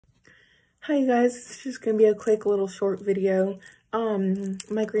Hi guys, this is just gonna be a quick little short video.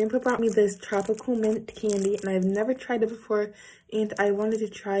 My grandpa brought me this tropical mint candy and I've never tried it before and I wanted to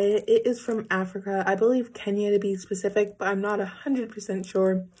try it. It is from Africa, I believe Kenya to be specific, but I'm not 100%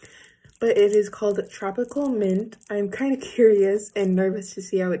 sure. But it is called tropical mint. I'm kind of curious and nervous to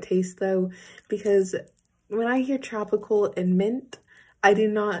see how it tastes though, because when I hear tropical and mint, I do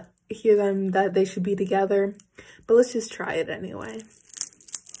not hear them that they should be together, but let's just try it anyway.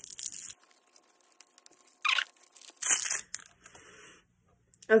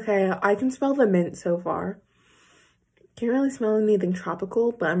 Okay, I can smell the mint so far. Can't really smell anything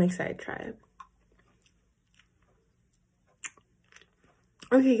tropical, but I'm excited to try it.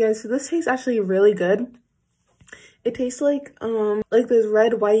 Okay guys, so this tastes actually really good. It tastes like those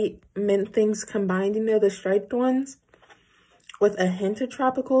red, white mint things combined, you know, the striped ones, with a hint of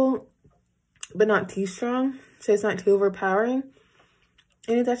tropical, but not too strong, so it's not too overpowering.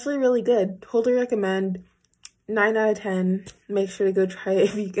 And it's actually really good. Totally recommend. 9 out of 10. Make sure to go try it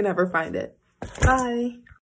if you can ever find it. Bye.